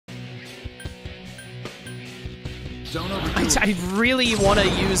Don't overdo I really want to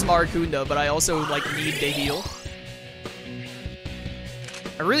use Maracunda, but I also, like, need to heal.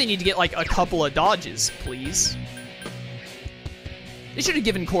 I really need to get, like, a couple of dodges, please. They should have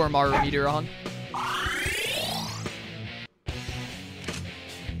given Koromaru Meteor on.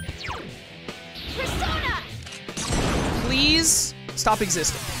 Persona! Please stop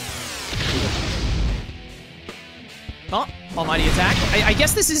existing. Oh, Almighty Attack. I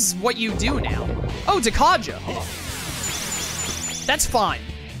guess this is what you do now. Oh, Dakaja. That's fine.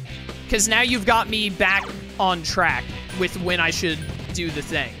 Because now you've got me back on track with when I should do the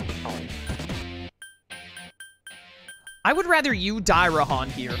thing. I would rather you die Rahan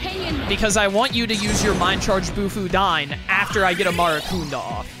here. Because I want you to use your Mind Charge Bufu Dine after I get a Maracunda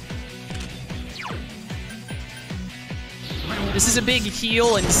off. This is a big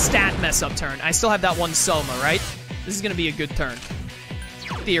heal and stat mess up turn. I still have that one Soma, right? This is gonna be a good turn.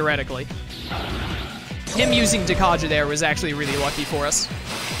 Theoretically. Him using Dakaja there was actually really lucky for us.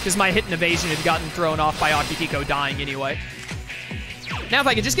 Because my hit and evasion had gotten thrown off by Akihiko dying anyway. Now if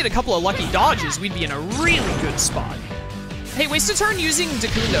I could just get a couple of lucky dodges, we'd be in a really good spot. Hey, waste a turn using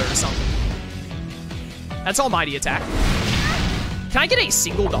Dakunda or something. That's Almighty Attack. Can I get a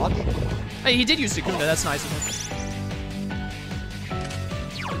single dodge? Hey, he did use Dakunda, that's nice of him.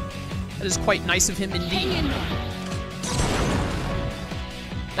 That is quite nice of him indeed.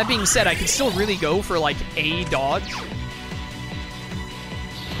 That being said, I could still really go for, like, a dodge.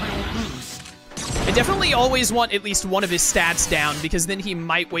 I definitely always want at least one of his stats down, because then he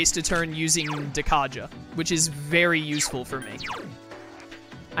might waste a turn using Dakaja, which is very useful for me.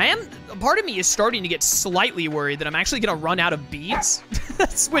 Part of me is starting to get slightly worried that I'm actually gonna run out of beads,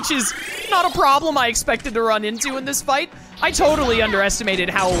 which is not a problem I expected to run into in this fight. I totally underestimated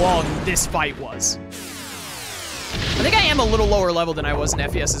how long this fight was. I think I am a little lower level than I was in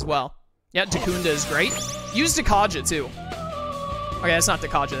FES as well. Yeah, Dakunda is great. Use Dakaja too. Okay, that's not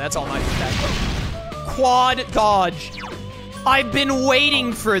Dakaja, that's Almighty Attack. Quad dodge. I've been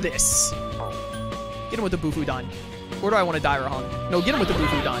waiting for this. Get him with the Bufu Dine. Or do I want to die Rahan? No, get him with the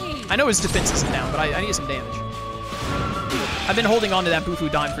Bufu Dine. I know his defense isn't down, but I need some damage. I've been holding on to that Bufu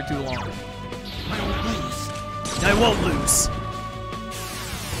Dine for too long. I won't lose.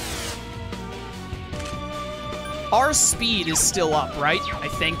 Our speed is still up, right? I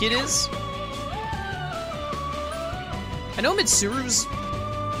think it is. I know Mitsuru's...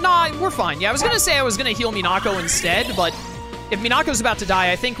 Nah, we're fine. Yeah, I was gonna say I was gonna heal Minako instead, but if Minako's about to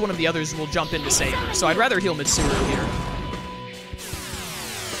die, I think one of the others will jump in to save her. So I'd rather heal Mitsuru here.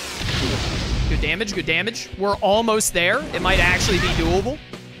 Good damage, good damage. We're almost there. It might actually be doable.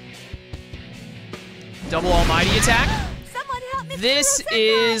 Double Almighty Attack. This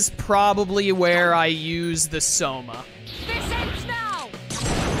is probably where I use the Soma.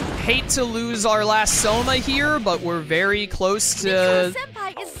 Hate to lose our last Soma here, but we're very close to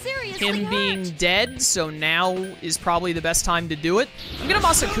him being dead, so now is probably the best time to do it. I'm gonna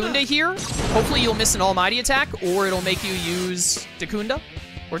Masakunda here. Hopefully you'll miss an Almighty Attack, or it'll make you use Dakunda,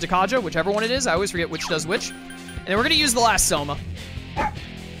 or Dakaja, whichever one it is. I always forget which does which. And then we're gonna use the last Soma.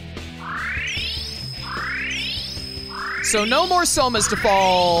 So no more Somas to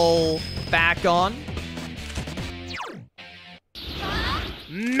fall back on.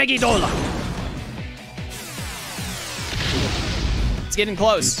 Megidola. It's getting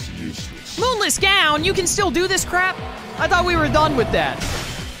close. Moonless Gown, you can still do this crap? I thought we were done with that.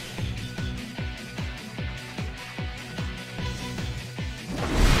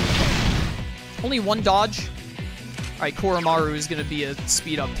 Only one dodge. All right, Koromaru is gonna be a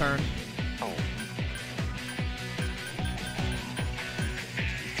speed up turn.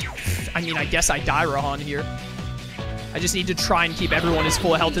 I mean, I guess I die Rahan here. I just need to try and keep everyone as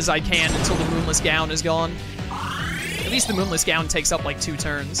full health as I can until the Moonless Gown is gone. At least the Moonless Gown takes up like 2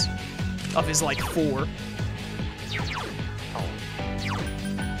 turns of his like 4.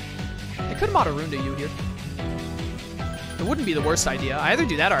 I could Madarunda you here. It wouldn't be the worst idea. I either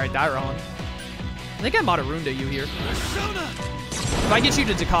do that or I die Rahan. I think I Madarunda you here. If I get you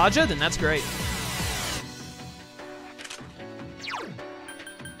to Dakaja, then that's great.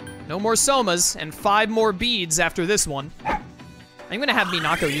 No more Somas, and 5 more beads after this one. I'm gonna have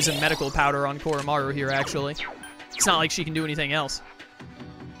Minako use a medical powder on Koromaru here, actually. It's not like she can do anything else.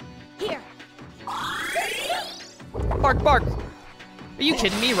 Here. Bark, bark. Are you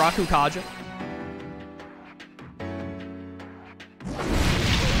kidding me, Rakukaja?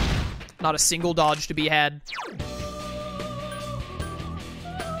 Not a single dodge to be had.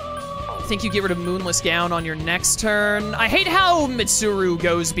 I think you get rid of Moonless Gown on your next turn. I hate how Mitsuru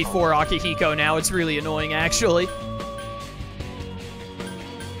goes before Akihiko now. It's really annoying, actually.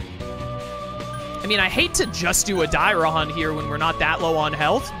 I mean, I hate to just do a Dairahan here when we're not that low on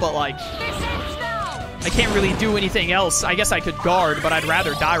health, but like, I can't really do anything else. I guess I could guard, but I'd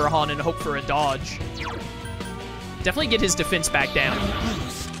rather Dairahan and hope for a dodge. Definitely get his defense back down.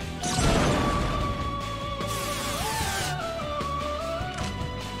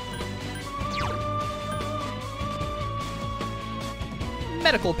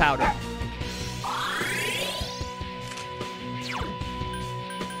 Medical powder.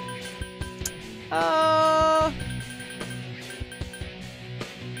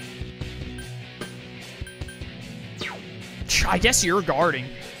 I guess you're guarding.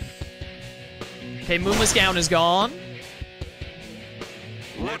 Okay, Moonless Gown is gone.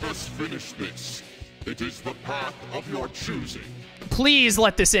 Let us finish this. It is the path of your choosing. Please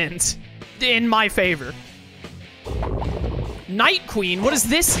let this end in my favor. Night Queen, what does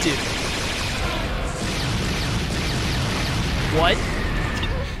this do? What?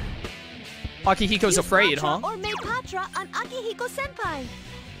 Akihiko's afraid, huh? Or make Patra on Akihiko Senpai.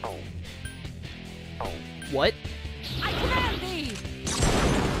 What? I command thee.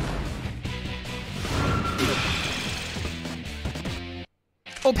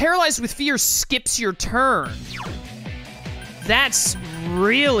 Oh, Paralyzed with Fear skips your turn. That's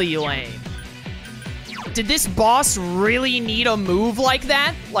really lame. Did this boss really need a move like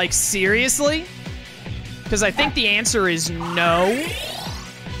that? Like, seriously? Because I think the answer is no.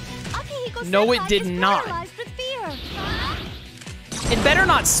 No, it did not. It better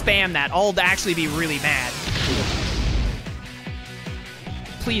not spam that. I'll actually be really mad.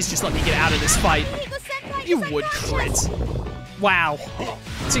 Please just let me get out of this fight. You would crit. Wow.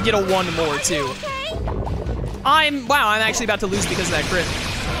 To get a 1 more, too. I'm actually about to lose because of that crit.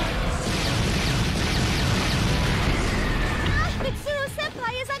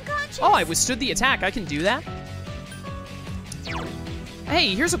 Oh, I withstood the attack. I can do that.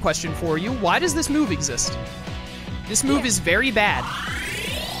 Hey, here's a question for you. Why does this move exist? This move is very bad.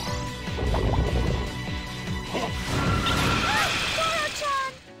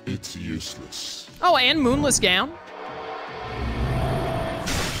 It's useless. Oh, and Moonless Gown.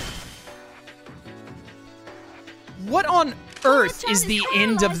 What on earth is the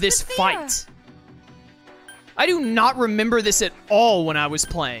end of this fight? I do not remember this at all when I was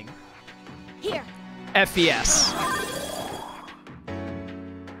playing. Here. FES.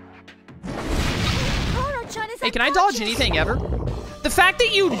 Hey, can I dodge anything ever? The fact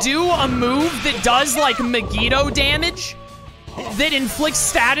that you do a move that does like Megiddo damage, that inflicts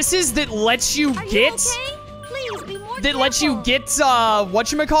statuses, that lets you get, that lets you get,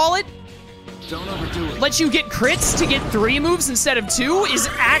 whatchamacallit? Don't overdo it. Lets you get crits to get 3 moves instead of 2 is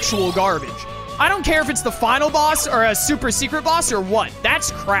actual garbage. I don't care if it's the final boss or a super secret boss or what.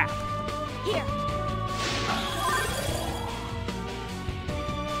 That's crap. Here.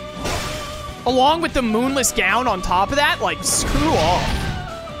 Along with the Moonless Gown on top of that, like, screw off.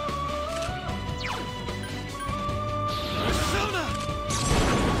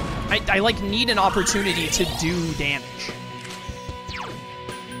 I like, need an opportunity to do damage.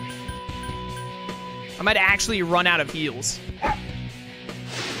 I might actually run out of heals. I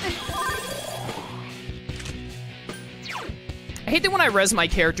hate that when I res my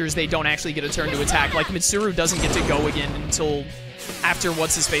characters, they don't actually get a turn to attack. Like, Mitsuru doesn't get to go again until after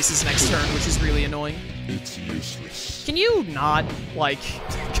What's-His-Face's next turn, which is really annoying. It's useless. Can you not, like,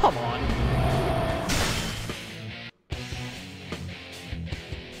 come on.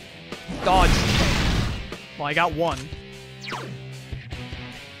 Dodge. Well, I got 1.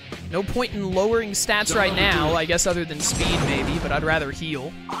 No point in lowering stats right now, I guess other than speed maybe, but I'd rather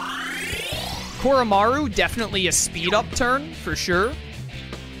heal. Koromaru, definitely a speed up turn, for sure.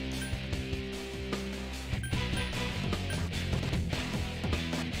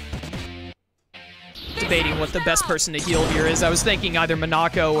 Debating what the best person to heal here is. I was thinking either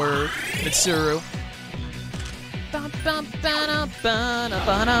Minako or Mitsuru.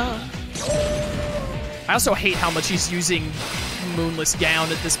 I also hate how much he's using Moonless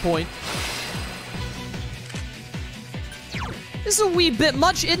Gown at this point. This is a wee bit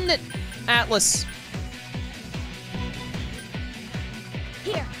much, isn't it, Atlus?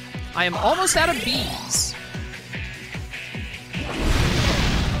 Here. I am almost out of bees.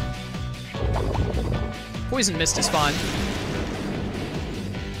 Poison Mist is fine.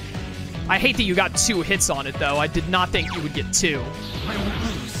 I hate that you got 2 hits on it, though. I did not think you would get 2.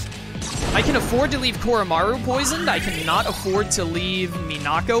 I can afford to leave Koromaru poisoned. I cannot afford to leave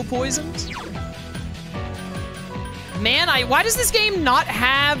Minako poisoned. Man, why does this game not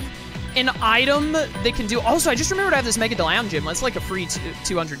have an item that can do... Also, I just remembered I have this Mega Delown Gym. That's like a free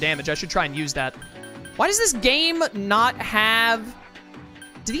 200 damage. I should try and use that. Why does this game not have...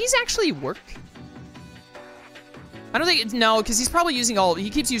 Do these actually work? I don't think it's, no, because he's probably using he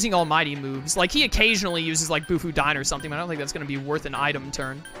keeps using almighty moves. Like, he occasionally uses, like, Bufu Dine or something, but I don't think that's going to be worth an item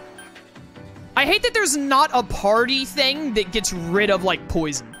turn. I hate that there's not a party thing that gets rid of, like,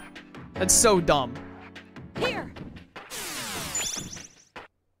 poison. That's so dumb. Here.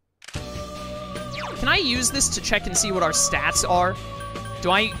 Can I use this to check and see what our stats are?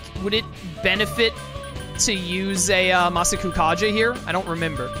 Would it benefit to use a Masaku Kaja here? I don't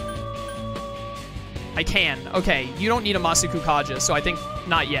remember. I can. Okay, you don't need a Masaku Kaja, so I think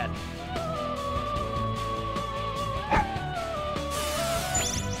not yet.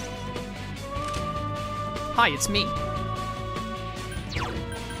 Hi, it's me.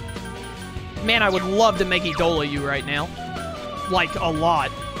 Man, I would love to make Idola you right now. Like, a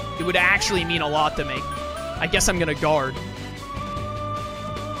lot. It would actually mean a lot to me. I guess I'm gonna guard.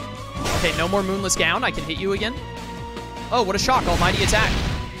 Okay, no more Moonless Gown. I can hit you again. Oh, what a shock. Almighty attack.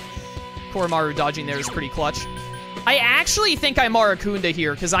 Koromaru dodging there is pretty clutch. I actually think I Marakunda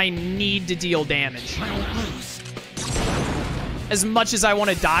here because I need to deal damage. As much as I want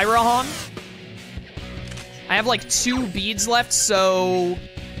to die Rahan. I have like 2 beads left, so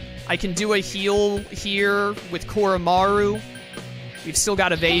I can do a heal here with Koromaru. We've still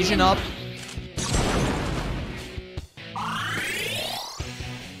got evasion up.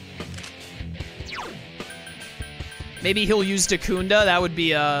 Maybe he'll use Dakunda. That would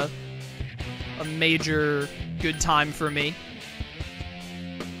be a major good time for me.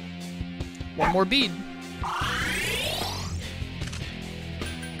 One more bead.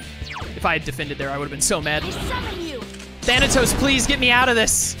 If I had defended there, I would have been so mad. Thanatos, please get me out of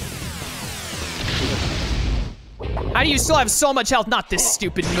this. How do you still have so much health? Not this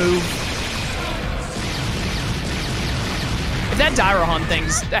stupid move. If that Dairohan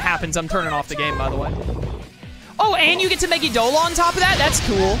that happens, I'm turning off the game, by the way. Oh, and you get to make Idola on top of that? That's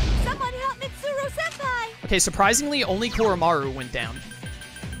cool. Someone help Mitsuru-senpai! Okay, surprisingly, only Koromaru went down.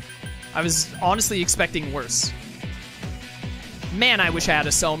 I was honestly expecting worse. Man, I wish I had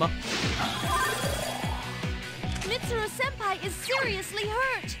a Soma. Mitsuru-senpai is seriously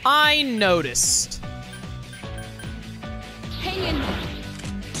hurt! I noticed. Hang in there.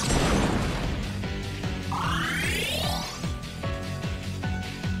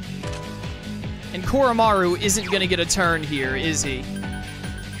 And Koromaru isn't gonna get a turn here, is he?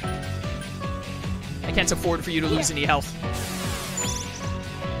 I can't afford for you to lose any health.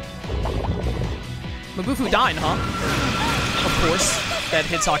 Mabufu Dine, huh? Of course. That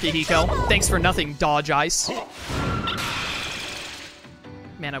hits Akihiko. Thanks for nothing, Dodge Ice.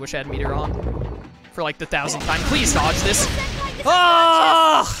 Man, I wish I had Meteor on. For like the 1,000th time. Please dodge this.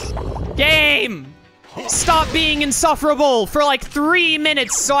 Oh! Game! Stop being insufferable for like 3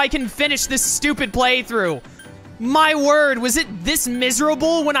 minutes so I can finish this stupid playthrough. My word, was it this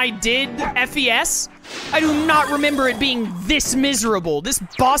miserable when I did FES? I do not remember it being this miserable. This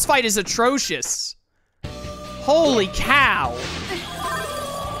boss fight is atrocious. Holy cow.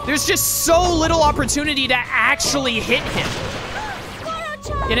 There's just so little opportunity to actually hit him.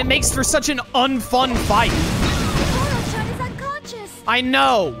 And it makes for such an unfun fight. Goro-chan is unconscious. I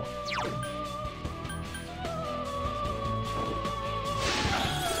know.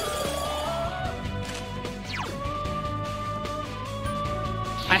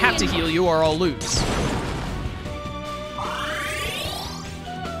 I have to heal you or I'll lose.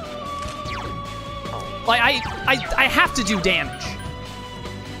 Like, I have to do damage.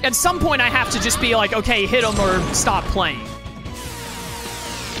 At some point, I have to just be like, okay, hit him or stop playing.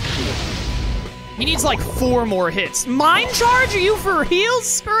 He needs like 4 more hits. Mind Charge? Are you for real?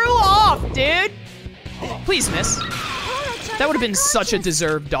 Screw off, dude. Please miss. That would have been such a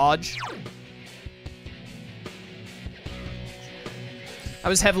deserved dodge. I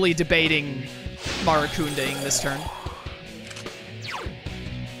was heavily debating Marakunda-ing this turn.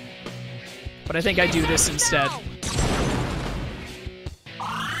 But I think I do this instead.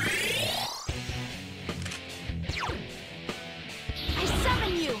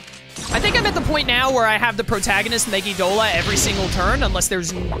 I think I'm at the point now where I have the protagonist make Idola every single turn, unless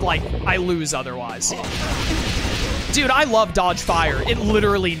there's, like, I lose otherwise. Dude, I love dodge fire. It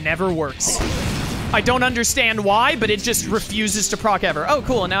literally never works. I don't understand why, but it just refuses to proc ever. Oh,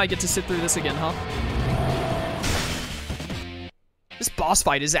 cool, and now I get to sit through this again, huh? This boss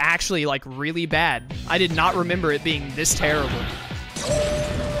fight is actually, like, really bad. I did not remember it being this terrible.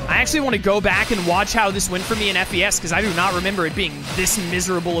 I actually want to go back and watch how this went for me in FES, because I do not remember it being this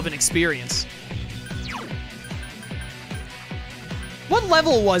miserable of an experience. What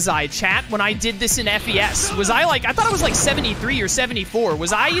level was I, chat, when I did this in FES? Was I, like, I thought it was, like, 73 or 74.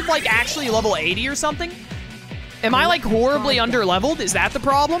 Was I, like, actually level 80 or something? Am I, like, horribly underleveled? Is that the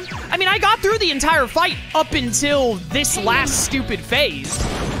problem? I mean, I got through the entire fight up until this last stupid phase.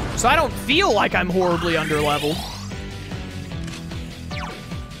 So I don't feel like I'm horribly underleveled.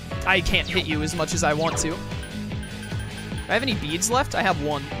 I can't hit you as much as I want to. Do I have any beads left? I have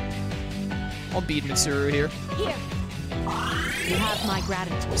one. I'll bead Mitsuru here. Here. You have my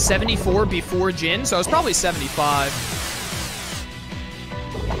gratitude. 74 before Jin, so I was probably 75.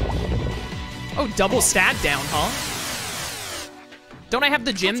 Oh, double stat down, huh? Don't I have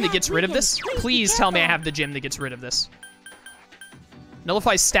the gem that gets rid of this? Please tell me I have the gem that gets rid of this.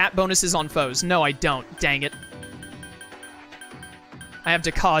 Nullifies stat bonuses on foes. No, I don't. Dang it. I have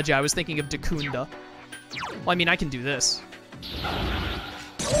Dakaja. I was thinking of Dakunda. Well, I mean, I can do this.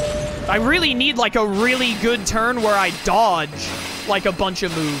 I really need, like, a really good turn where I dodge, like, a bunch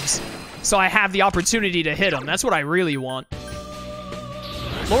of moves. So I have the opportunity to hit them. That's what I really want.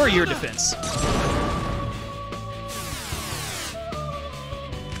 Lower your defense.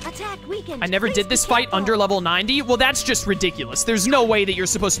 Attack weakened. I never did this fight under level 90. Well, that's just ridiculous. There's no way that you're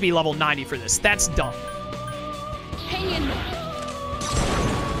supposed to be level 90 for this. That's dumb. Hang in.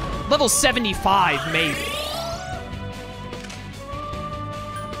 Level 75, maybe.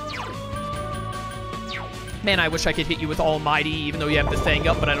 Man, I wish I could hit you with Almighty, even though you have the thing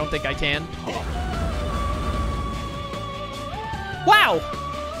up, but I don't think I can. Wow!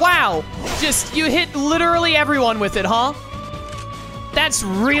 Wow! Just, you hit literally everyone with it, huh? That's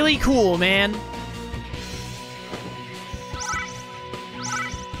really cool, man.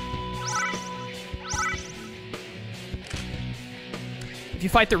 If you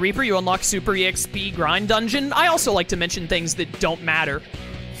fight the Reaper, you unlock Super EXP Grind Dungeon. I also like to mention things that don't matter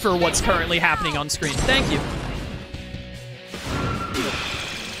for what's currently happening on screen. Thank you.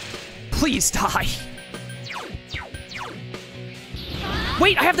 Please die.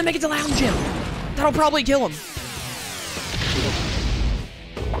 Wait, I have to make it to Lounge Gym. That'll probably kill him.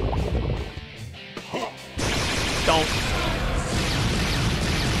 Don't.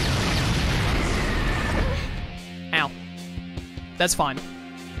 Ow. That's fine.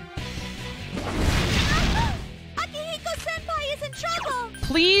 Akihiko-senpai is in trouble.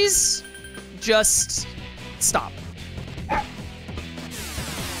 Please, just stop.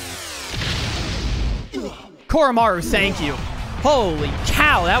 Koromaru, thank you. Holy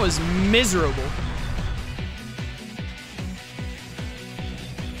cow, that was miserable.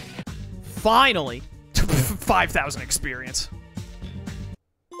 Finally. 5,000 experience.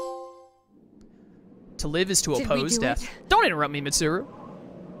 To live is to oppose death. Don't interrupt me, Mitsuru.